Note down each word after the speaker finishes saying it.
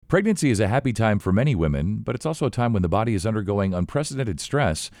Pregnancy is a happy time for many women, but it's also a time when the body is undergoing unprecedented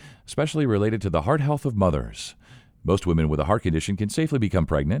stress, especially related to the heart health of mothers. Most women with a heart condition can safely become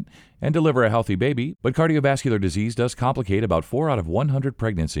pregnant and deliver a healthy baby, but cardiovascular disease does complicate about 4 out of 100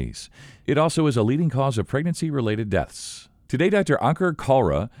 pregnancies. It also is a leading cause of pregnancy-related deaths. Today, Dr. Ankur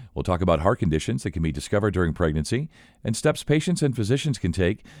Kalra will talk about heart conditions that can be discovered during pregnancy and steps patients and physicians can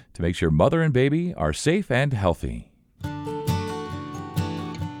take to make sure mother and baby are safe and healthy.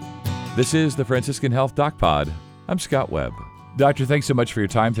 This is the Franciscan Health Doc Pod. I'm Scott Webb. Doctor, thanks so much for your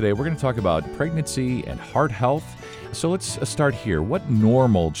time today. We're going to talk about pregnancy and heart health. So let's start here. What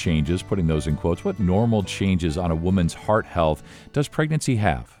normal changes, putting those in quotes, what normal changes on a woman's heart health does pregnancy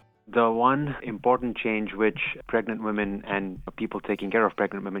have? The one important change which pregnant women and people taking care of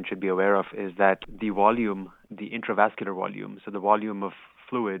pregnant women should be aware of is that the volume, the intravascular volume, so the volume of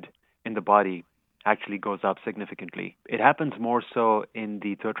fluid in the body actually goes up significantly. It happens more so in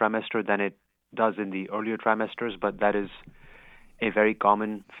the third trimester than it does in the earlier trimesters, but that is a very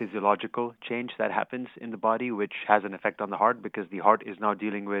common physiological change that happens in the body, which has an effect on the heart because the heart is now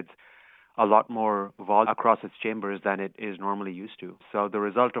dealing with a lot more volume across its chambers than it is normally used to. So the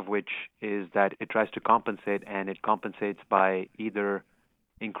result of which is that it tries to compensate, and it compensates by either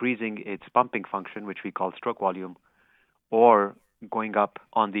increasing its pumping function, which we call stroke volume, or going up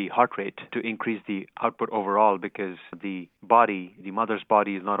on the heart rate to increase the output overall, because the body, the mother's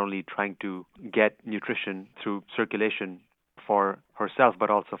body, is not only trying to get nutrition through circulation for herself,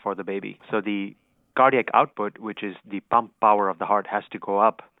 but also for the baby. So the cardiac output, which is the pump power of the heart, has to go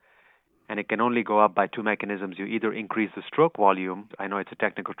up. And it can only go up by two mechanisms. You either increase the stroke volume, I know it's a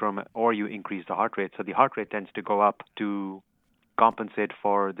technical term, or you increase the heart rate. So the heart rate tends to go up to compensate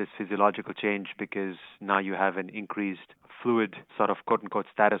for this physiological change, because now you have an increased fluid sort of quote-unquote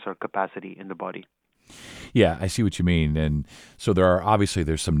status or capacity in the body. Yeah, I see what you mean. And so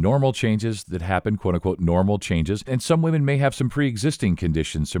there's some normal changes that happen, quote unquote, normal changes. And some women may have some pre-existing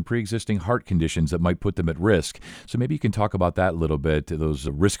conditions, some pre-existing heart conditions that might put them at risk. So maybe you can talk about that a little bit, those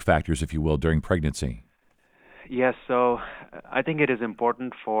risk factors, if you will, during pregnancy. Yes, so I think it is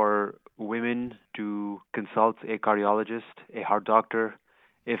important for women to consult a cardiologist, a heart doctor,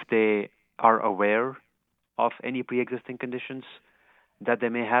 if they are aware of any pre-existing conditions that they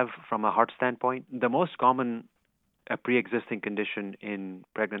may have from a heart standpoint. The most common pre-existing condition in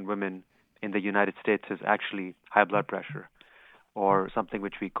pregnant women in the United States is actually high blood pressure, or something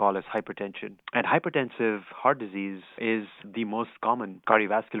which we call as hypertension. And hypertensive heart disease is the most common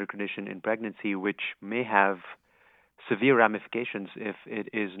cardiovascular condition in pregnancy, which may have severe ramifications if it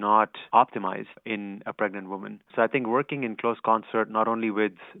is not optimized in a pregnant woman. So I think working in close concert, not only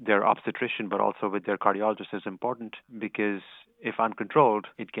with their obstetrician, but also with their cardiologist is important, because if uncontrolled,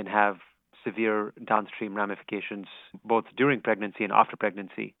 it can have severe downstream ramifications both during pregnancy and after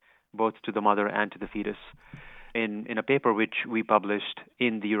pregnancy, both to the mother and to the fetus. In a paper which we published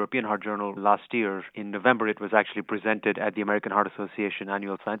in the European Heart Journal last year, in November, it was actually presented at the American Heart Association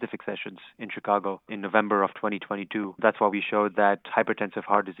annual scientific sessions in Chicago in November of 2022. That's why we showed that hypertensive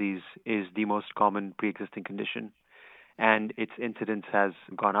heart disease is the most common pre-existing condition, and its incidence has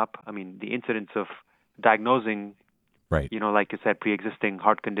gone up. I mean, the incidence of diagnosing, right, like you said, pre-existing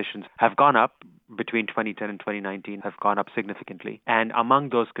heart conditions have gone up between 2010 and 2019, have gone up significantly. And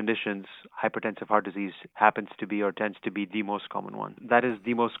among those conditions, hypertensive heart disease happens to be or tends to be the most common one. That is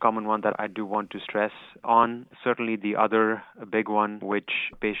the most common one that I do want to stress on. Certainly the other big one, which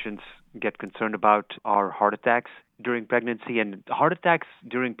patients get concerned about, are heart attacks during pregnancy. And heart attacks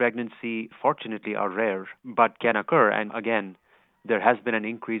during pregnancy, fortunately, are rare, but can occur. And again, there has been an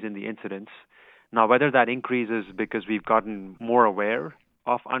increase in the incidence. Now, whether that increase is because we've gotten more aware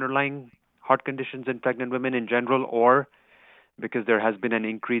of underlying heart conditions in pregnant women in general, or because there has been an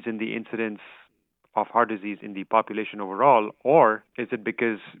increase in the incidence of heart disease in the population overall, or is it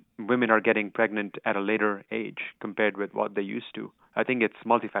because women are getting pregnant at a later age compared with what they used to? I think it's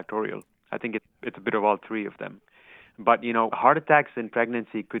multifactorial. I think it's a bit of all three of them. But, heart attacks in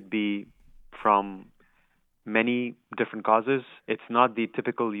pregnancy could be from many different causes. It's not the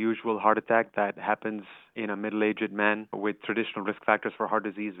typical usual heart attack that happens in a middle-aged man with traditional risk factors for heart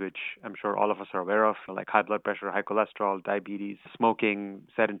disease, which I'm sure all of us are aware of, like high blood pressure, high cholesterol, diabetes, smoking,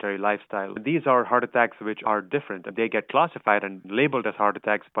 sedentary lifestyle. These are heart attacks which are different. They get classified and labeled as heart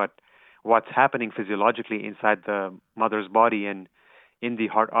attacks, but what's happening physiologically inside the mother's body and in the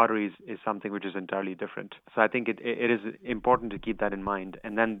heart arteries is something which is entirely different. So I think it is important to keep that in mind.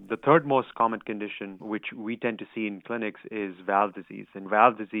 And then the third most common condition which we tend to see in clinics is valve disease. And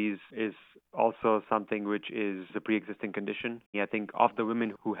valve disease is also something which is a pre-existing condition. I think of the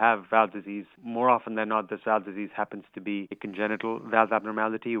women who have valve disease, more often than not, this valve disease happens to be a congenital valve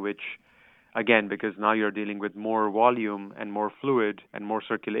abnormality, which again, because now you're dealing with more volume and more fluid and more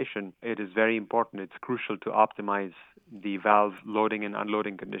circulation, it is very important. It's crucial to optimize the valve loading and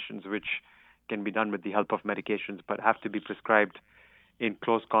unloading conditions, which can be done with the help of medications, but have to be prescribed in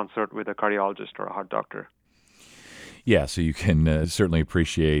close concert with a cardiologist or a heart doctor. Yeah, so you can certainly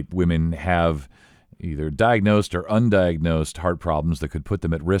appreciate women have either diagnosed or undiagnosed heart problems that could put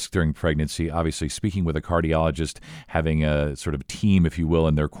them at risk during pregnancy. Obviously, speaking with a cardiologist, having a sort of team, if you will,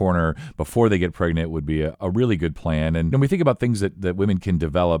 in their corner before they get pregnant would be a really good plan. And when we think about things that women can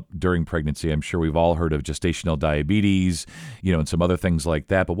develop during pregnancy, I'm sure we've all heard of gestational diabetes, and some other things like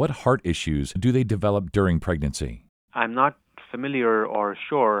that. But what heart issues do they develop during pregnancy? I'm not familiar or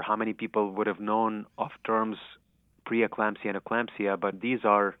sure how many people would have known of terms preeclampsia and eclampsia, but these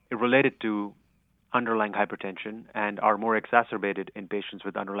are related to underlying hypertension and are more exacerbated in patients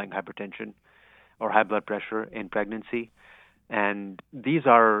with underlying hypertension or high blood pressure in pregnancy. And these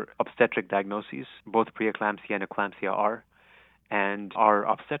are obstetric diagnoses. Both preeclampsia and eclampsia are. And our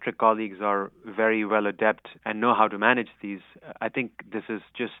obstetric colleagues are very well adept and know how to manage these. I think this is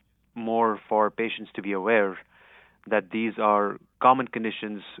just more for patients to be aware that these are common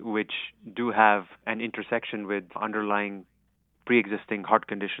conditions which do have an intersection with underlying pre-existing heart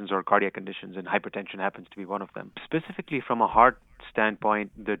conditions or cardiac conditions, and hypertension happens to be one of them. Specifically from a heart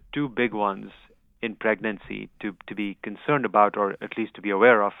standpoint, the two big ones in pregnancy to be concerned about, or at least to be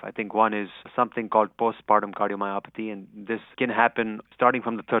aware of, I think one is something called postpartum cardiomyopathy, and this can happen starting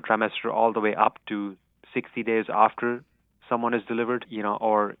from the third trimester all the way up to 60 days after someone is delivered,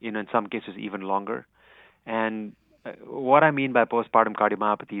 or in some cases even longer. And what I mean by postpartum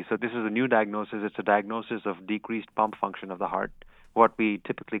cardiomyopathy, so this is a new diagnosis. It's a diagnosis of decreased pump function of the heart, what we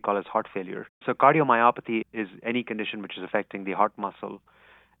typically call as heart failure. So cardiomyopathy is any condition which is affecting the heart muscle.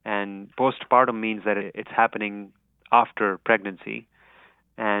 And postpartum means that it's happening after pregnancy.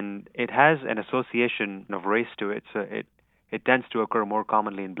 And it has an association of race to it. So it tends to occur more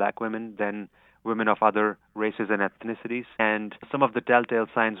commonly in black women than women of other races and ethnicities. And some of the telltale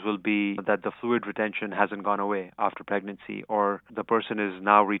signs will be that the fluid retention hasn't gone away after pregnancy, or the person is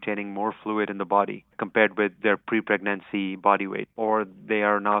now retaining more fluid in the body compared with their pre-pregnancy body weight, or they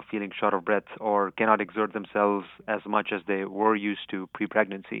are now feeling short of breath or cannot exert themselves as much as they were used to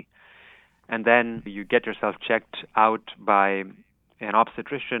pre-pregnancy. And then you get yourself checked out by an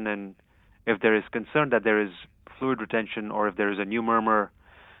obstetrician, and if there is concern that there is fluid retention, or if there is a new murmur,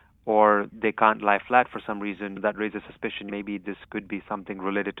 or they can't lie flat for some reason, that raises suspicion maybe this could be something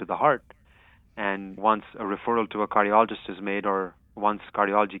related to the heart. And once a referral to a cardiologist is made, or once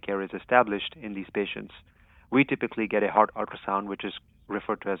cardiology care is established in these patients, we typically get a heart ultrasound, which is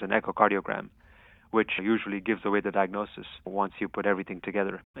referred to as an echocardiogram, which usually gives away the diagnosis once you put everything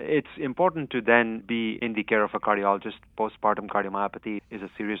together. It's important to then be in the care of a cardiologist. Postpartum cardiomyopathy is a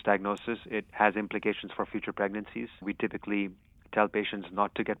serious diagnosis. It has implications for future pregnancies. We typically tell patients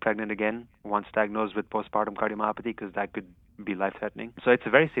not to get pregnant again once diagnosed with postpartum cardiomyopathy, because that could be life-threatening. So it's a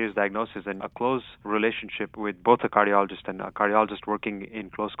very serious diagnosis, and a close relationship with both a cardiologist and a cardiologist working in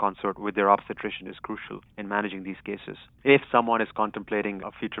close concert with their obstetrician is crucial in managing these cases if someone is contemplating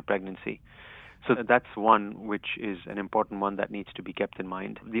a future pregnancy. So that's one which is an important one that needs to be kept in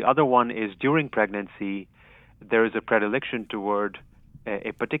mind. The other one is during pregnancy, there is a predilection toward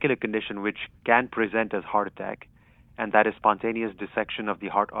a particular condition which can present as heart attack, and that is spontaneous dissection of the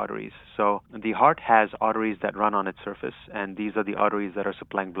heart arteries. So the heart has arteries that run on its surface, and these are the arteries that are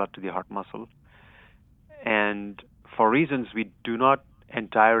supplying blood to the heart muscle. And for reasons we do not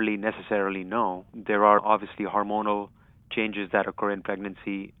entirely necessarily know, there are obviously hormonal changes that occur in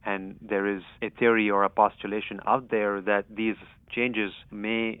pregnancy, and there is a theory or a postulation out there that these changes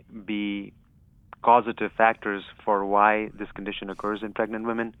may be causative factors for why this condition occurs in pregnant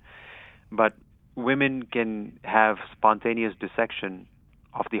women. But women can have spontaneous dissection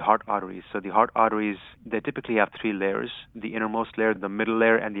of the heart arteries. So the heart arteries, they typically have three layers: the innermost layer, the middle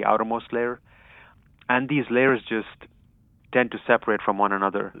layer, and the outermost layer. And these layers just tend to separate from one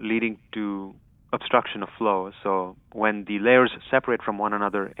another, leading to obstruction of flow. So when the layers separate from one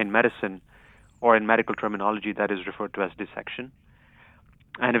another in medicine, or in medical terminology, that is referred to as dissection.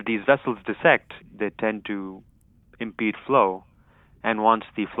 And if these vessels dissect, they tend to impede flow. And once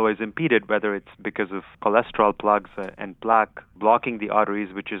the flow is impeded, whether it's because of cholesterol plugs and plaque blocking the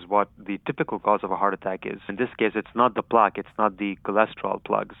arteries, which is what the typical cause of a heart attack is. In this case, it's not the plaque, it's not the cholesterol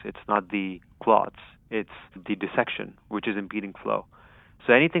plugs, it's not the clots, it's the dissection, which is impeding flow.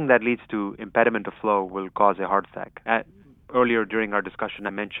 So anything that leads to impediment of flow will cause a heart attack. Earlier during our discussion, I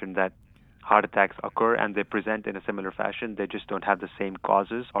mentioned that heart attacks occur and they present in a similar fashion. They just don't have the same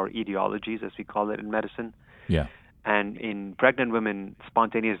causes or etiologies, as we call it in medicine. Yeah. And in pregnant women,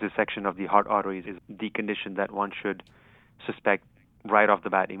 spontaneous dissection of the heart arteries is the condition that one should suspect right off the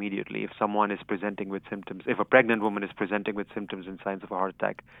bat immediately if someone is presenting with symptoms, if a pregnant woman is presenting with symptoms and signs of a heart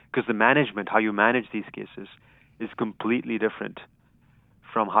attack. Because the management, how you manage these cases, is completely different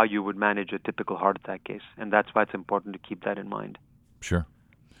from how you would manage a typical heart attack case. And that's why it's important to keep that in mind. Sure.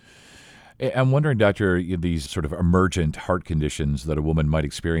 I'm wondering, Doctor, these sort of emergent heart conditions that a woman might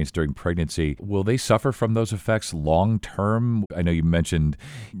experience during pregnancy, will they suffer from those effects long term? I know you mentioned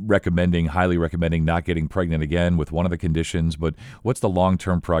highly recommending not getting pregnant again with one of the conditions, but what's the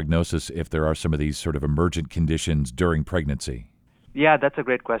long-term prognosis if there are some of these sort of emergent conditions during pregnancy? Yeah, that's a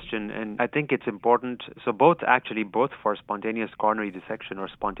great question. And I think it's important. So both for spontaneous coronary dissection or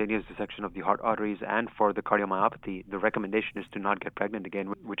spontaneous dissection of the heart arteries and for the cardiomyopathy, the recommendation is to not get pregnant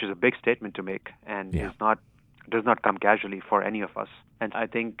again, which is a big statement to make and does not come casually for any of us. And I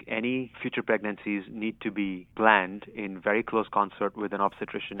think any future pregnancies need to be planned in very close concert with an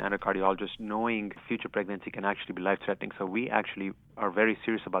obstetrician and a cardiologist, knowing future pregnancy can actually be life-threatening. So we actually are very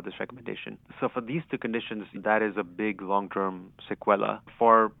serious about this recommendation. So for these two conditions, that is a big long-term sequela.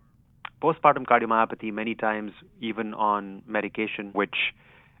 For postpartum cardiomyopathy, many times even on medication, which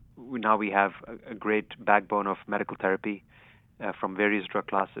now we have a great backbone of medical therapy from various drug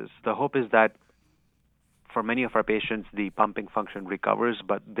classes. The hope is that for many of our patients, the pumping function recovers,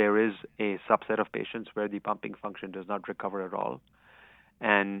 but there is a subset of patients where the pumping function does not recover at all.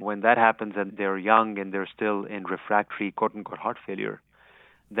 And when that happens and they're young and they're still in refractory quote-unquote heart failure,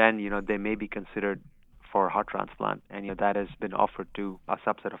 then, they may be considered for heart transplant. And that has been offered to a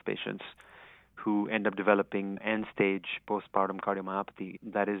subset of patients who end up developing end-stage postpartum cardiomyopathy.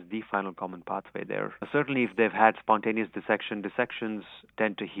 That is the final common pathway there. Certainly, if they've had spontaneous dissections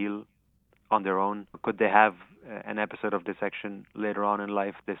tend to heal on their own. Could they have an episode of dissection later on in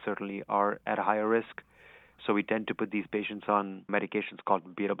life? They certainly are at a higher risk. So we tend to put these patients on medications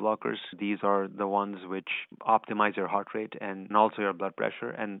called beta blockers. These are the ones which optimize your heart rate and also your blood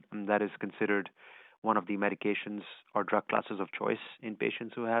pressure, and that is considered one of the medications or drug classes of choice in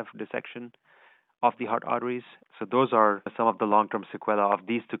patients who have dissection of the heart arteries. So those are some of the long-term sequelae of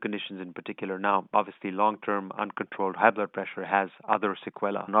these two conditions in particular. Now, obviously, long-term uncontrolled high blood pressure has other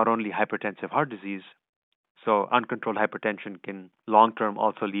sequelae, not only hypertensive heart disease. So uncontrolled hypertension can long-term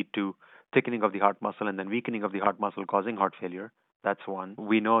also lead to thickening of the heart muscle and then weakening of the heart muscle, causing heart failure. That's one.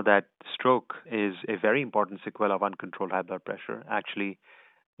 We know that stroke is a very important sequela of uncontrolled high blood pressure. Actually,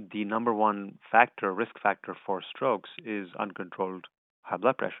 the number one risk factor for strokes is uncontrolled high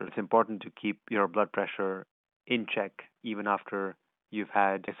blood pressure. It's important to keep your blood pressure in check even after you've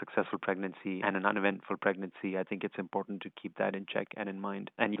had a successful pregnancy and an uneventful pregnancy. I think it's important to keep that in check and in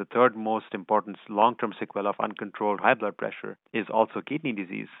mind. And the third most important long-term sequela of uncontrolled high blood pressure is also kidney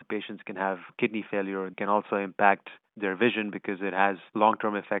disease. Patients can have kidney failure. It can also impact their vision because it has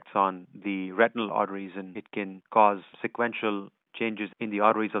long-term effects on the retinal arteries, and it can cause sequential changes in the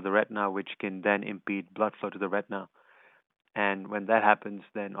arteries of the retina, which can then impede blood flow to the retina. And when that happens,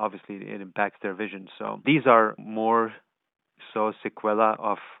 then obviously it impacts their vision. So these are more so sequela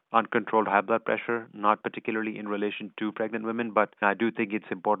of uncontrolled high blood pressure, not particularly in relation to pregnant women, but I do think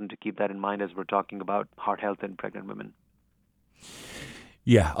it's important to keep that in mind as we're talking about heart health in pregnant women.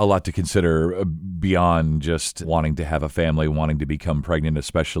 Yeah, a lot to consider beyond just wanting to have a family, wanting to become pregnant,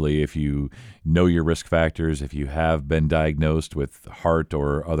 especially if you know your risk factors, if you have been diagnosed with heart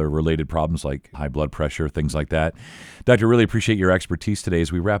or other related problems like high blood pressure, things like that. Doctor, really appreciate your expertise today.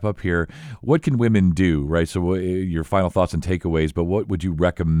 As we wrap up here, what can women do, right? So your final thoughts and takeaways, but what would you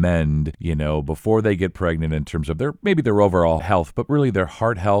recommend, before they get pregnant in terms of maybe their overall health, but really their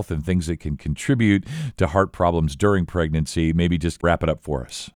heart health and things that can contribute to heart problems during pregnancy? Maybe just wrap it up for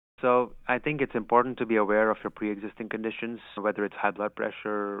us. So I think it's important to be aware of your pre-existing conditions, whether it's high blood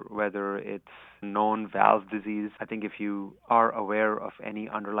pressure, whether it's known valve disease. I think if you are aware of any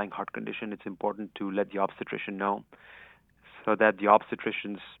underlying heart condition, it's important to let the obstetrician know so that the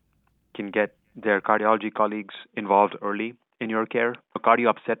obstetricians can get their cardiology colleagues involved early in your care.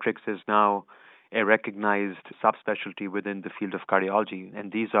 Cardio-obstetrics is now a recognized subspecialty within the field of cardiology,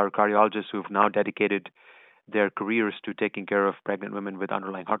 and these are cardiologists who've now dedicated their careers to taking care of pregnant women with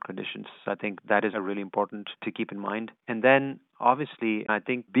underlying heart conditions. So I think that is really important to keep in mind. And then, obviously, I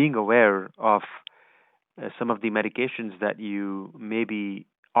think being aware of some of the medications that you maybe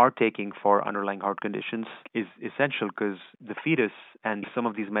are taking for underlying heart conditions is essential, because the fetus and some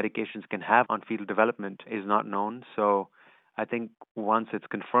of these medications can have on fetal development is not known. So I think once it's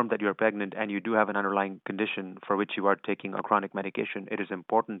confirmed that you're pregnant and you do have an underlying condition for which you are taking a chronic medication, it is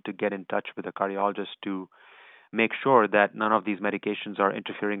important to get in touch with a cardiologist to make sure that none of these medications are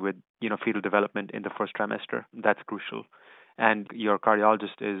interfering with, fetal development in the first trimester. That's crucial. And your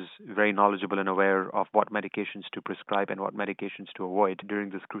cardiologist is very knowledgeable and aware of what medications to prescribe and what medications to avoid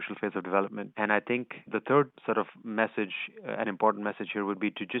during this crucial phase of development. And I think the third sort of message, an important message here, would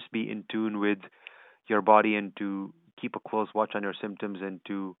be to just be in tune with your body and to keep a close watch on your symptoms and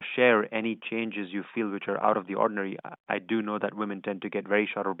to share any changes you feel which are out of the ordinary. I do know that women tend to get very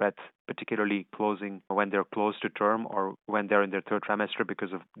short of breath, particularly when they're close to term or when they're in their third trimester,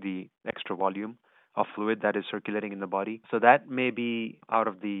 because of the extra volume of fluid that is circulating in the body. So that may be out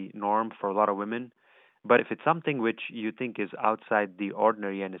of the norm for a lot of women. But if it's something which you think is outside the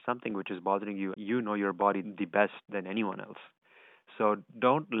ordinary and is something which is bothering you, you know your body the best than anyone else. So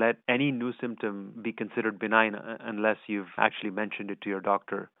don't let any new symptom be considered benign unless you've actually mentioned it to your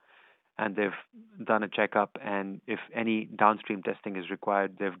doctor and they've done a checkup. And if any downstream testing is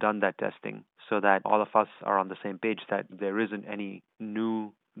required, they've done that testing so that all of us are on the same page that there isn't any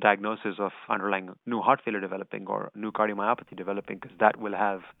new diagnosis of underlying new heart failure developing or new cardiomyopathy developing, because that will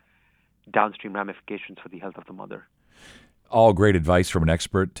have downstream ramifications for the health of the mother. All great advice from an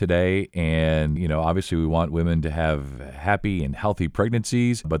expert today. And, obviously we want women to have happy and healthy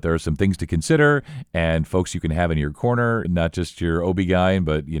pregnancies, but there are some things to consider and folks you can have in your corner, not just your OB-GYN,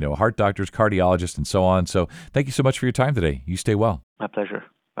 but, heart doctors, cardiologists, and so on. So thank you so much for your time today. You stay well. My pleasure.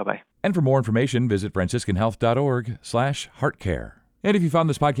 Bye-bye. And for more information, visit franciscanhealth.org/heartcare. And if you found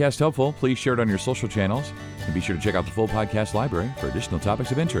this podcast helpful, please share it on your social channels. And be sure to check out the full podcast library for additional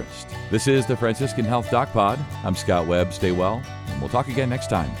topics of interest. This is the Franciscan Health Doc Pod. I'm Scott Webb. Stay well, and we'll talk again next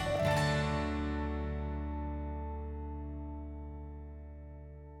time.